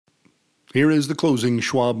Here is the closing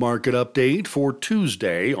Schwab market update for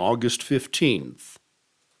Tuesday, August 15th.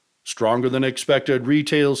 Stronger than expected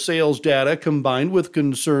retail sales data combined with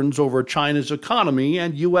concerns over China's economy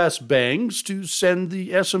and U.S. banks to send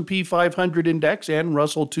the S&P 500 index and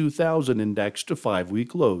Russell 2000 index to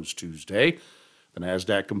 5-week lows Tuesday. The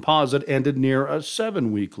Nasdaq Composite ended near a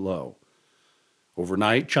 7-week low.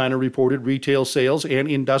 Overnight, China reported retail sales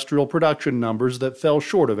and industrial production numbers that fell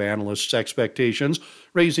short of analysts' expectations,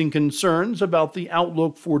 raising concerns about the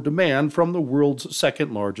outlook for demand from the world's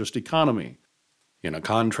second-largest economy. In a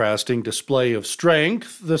contrasting display of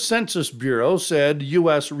strength, the Census Bureau said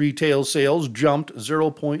U.S. retail sales jumped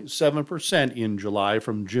 0.7% in July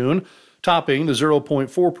from June, topping the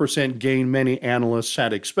 0.4% gain many analysts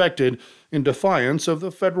had expected, in defiance of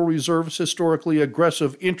the Federal Reserve's historically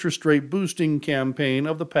aggressive interest rate boosting campaign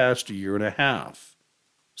of the past year and a half.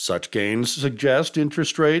 Such gains suggest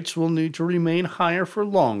interest rates will need to remain higher for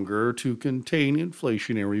longer to contain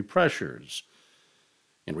inflationary pressures.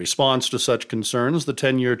 In response to such concerns, the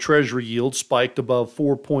 10-year Treasury yield spiked above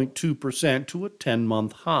 4.2% to a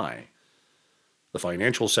 10-month high. The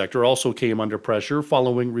financial sector also came under pressure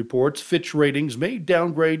following reports Fitch Ratings may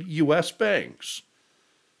downgrade U.S. banks.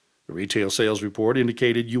 The retail sales report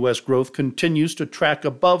indicated U.S. growth continues to track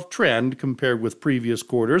above trend compared with previous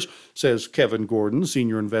quarters, says Kevin Gordon,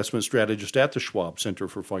 senior investment strategist at the Schwab Center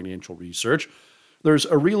for Financial Research. There's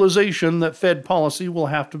a realization that Fed policy will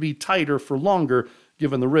have to be tighter for longer,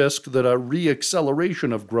 given the risk that a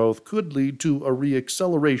re-acceleration of growth could lead to a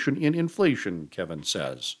re-acceleration in inflation, Kevin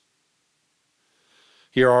says.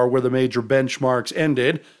 Here are where the major benchmarks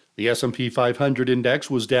ended. The S&P 500 index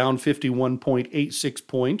was down 51.86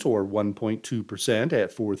 points, or 1.2%,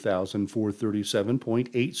 at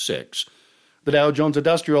 4,437.86. The Dow Jones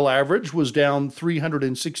Industrial Average was down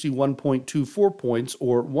 361.24 points,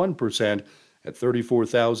 or 1%, at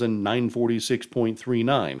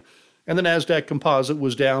 34,946.39. And the Nasdaq Composite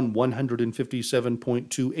was down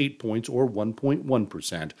 157.28 points, or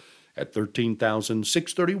 1.1%, at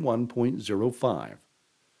 13,631.05.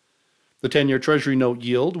 The 10-year Treasury note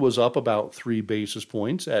yield was up about 3 basis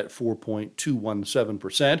points at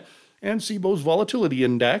 4.217%, and CBOE's Volatility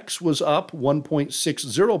Index was up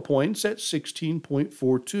 1.60 points at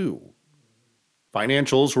 16.42.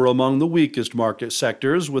 Financials were among the weakest market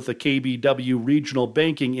sectors, with the KBW Regional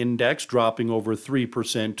Banking Index dropping over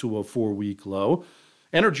 3% to a 4-week low.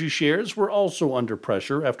 Energy shares were also under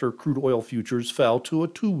pressure after crude oil futures fell to a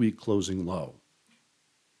 2-week closing low.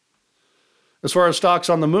 As far as stocks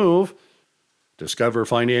on the move, Discover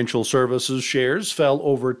Financial Services shares fell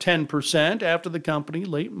over 10% after the company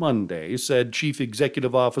late Monday said Chief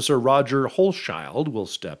Executive Officer Roger Hochschild will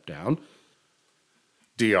step down.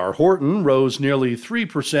 D.R. Horton rose nearly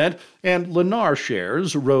 3%, and Lennar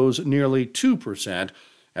shares rose nearly 2%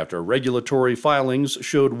 after regulatory filings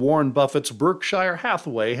showed Warren Buffett's Berkshire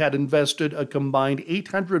Hathaway had invested a combined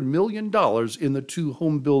 $800 million in the two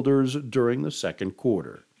home builders during the second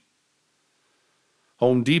quarter.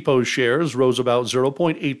 Home Depot shares rose about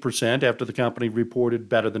 0.8% after the company reported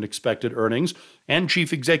better-than-expected earnings, and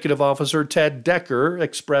Chief Executive Officer Ted Decker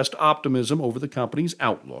expressed optimism over the company's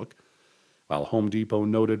outlook. While Home Depot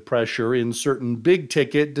noted pressure in certain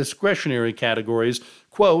big-ticket discretionary categories,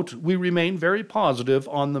 quote, "We remain very positive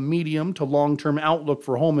on the medium to long-term outlook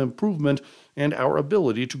for home improvement and our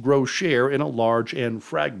ability to grow share in a large and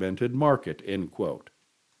fragmented market," end quote.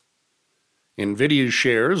 NVIDIA's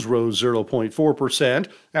shares rose 0.4%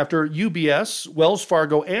 after UBS, Wells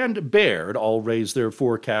Fargo, and Baird all raised their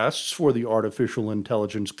forecasts for the artificial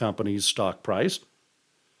intelligence company's stock price.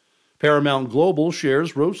 Paramount Global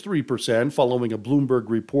shares rose 3% following a Bloomberg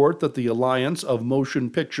report that the Alliance of Motion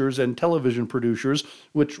Pictures and Television Producers,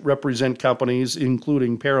 which represent companies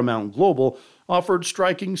including Paramount Global, offered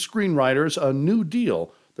striking screenwriters a new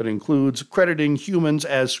deal that includes crediting humans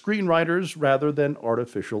as screenwriters rather than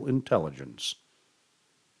artificial intelligence.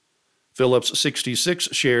 Phillips 66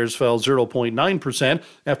 shares fell 0.9%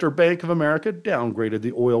 after Bank of America downgraded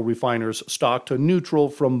the oil refiner's stock to neutral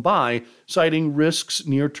from buy, citing risks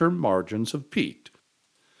near-term margins have peaked.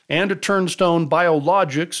 And Turnstone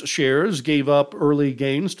Biologics shares gave up early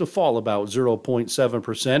gains to fall about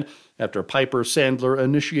 0.7% after Piper Sandler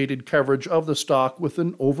initiated coverage of the stock with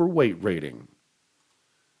an overweight rating.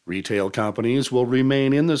 Retail companies will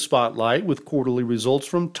remain in the spotlight with quarterly results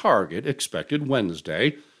from Target expected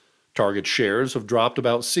Wednesday. Target shares have dropped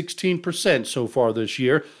about 16% so far this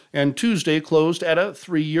year, and Tuesday closed at a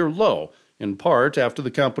 3-year low, in part after the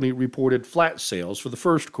company reported flat sales for the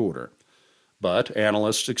first quarter. But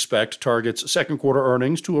analysts expect Target's second quarter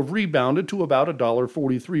earnings to have rebounded to about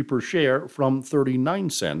 $1.43 per share from 39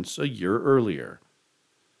 cents a year earlier.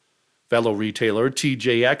 Fellow retailer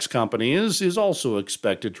TJX Companies is also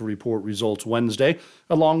expected to report results Wednesday,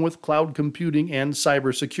 along with cloud computing and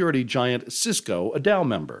cybersecurity giant Cisco, a Dow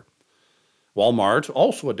member. Walmart,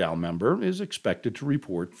 also a Dow member, is expected to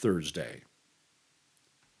report Thursday.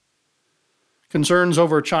 Concerns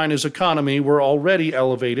over China's economy were already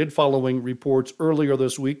elevated following reports earlier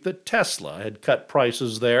this week that Tesla had cut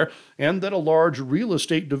prices there and that a large real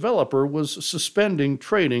estate developer was suspending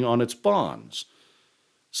trading on its bonds.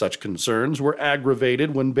 Such concerns were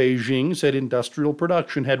aggravated when Beijing said industrial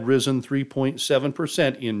production had risen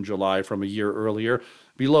 3.7% in July from a year earlier,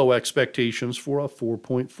 below expectations for a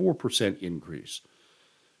 4.4% increase.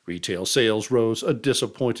 Retail sales rose a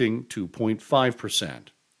disappointing 2.5%.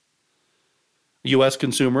 U.S.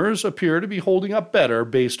 consumers appear to be holding up better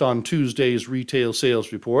based on Tuesday's retail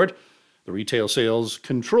sales report. The Retail Sales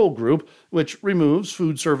Control Group, which removes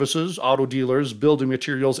food services, auto dealers, building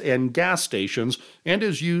materials, and gas stations, and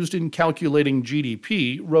is used in calculating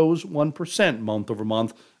GDP, rose 1% month over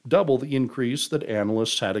month, double the increase that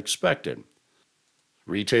analysts had expected.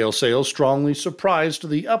 Retail sales strongly surprised to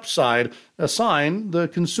the upside, a sign the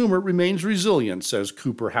consumer remains resilient, says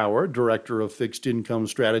Cooper Howard, director of fixed income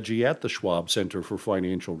strategy at the Schwab Center for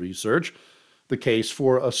Financial Research. The case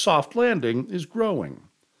for a soft landing is growing.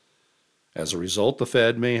 As a result, the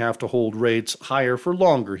Fed may have to hold rates higher for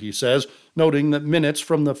longer, he says, noting that minutes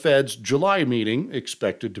from the Fed's July meeting,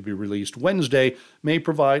 expected to be released Wednesday, may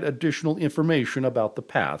provide additional information about the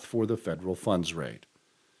path for the federal funds rate.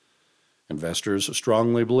 Investors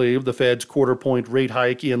strongly believe the Fed's quarter-point rate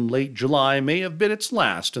hike in late July may have been its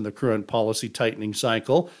last in the current policy tightening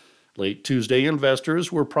cycle. Late Tuesday,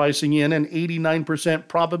 investors were pricing in an 89%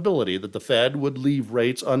 probability that the Fed would leave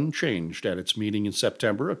rates unchanged at its meeting in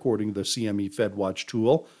September, according to the CME FedWatch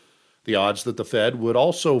tool. The odds that the Fed would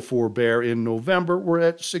also forbear in November were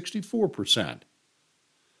at 64%.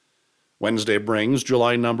 Wednesday brings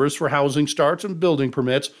July numbers for housing starts and building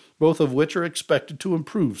permits, both of which are expected to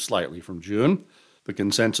improve slightly from June. The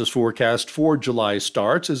consensus forecast for July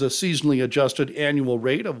starts is a seasonally adjusted annual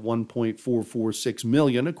rate of 1.446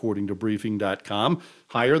 million, according to Briefing.com,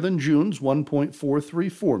 higher than June's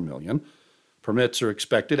 1.434 million. Permits are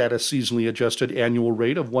expected at a seasonally adjusted annual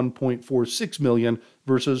rate of 1.46 million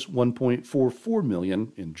versus 1.44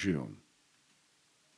 million in June.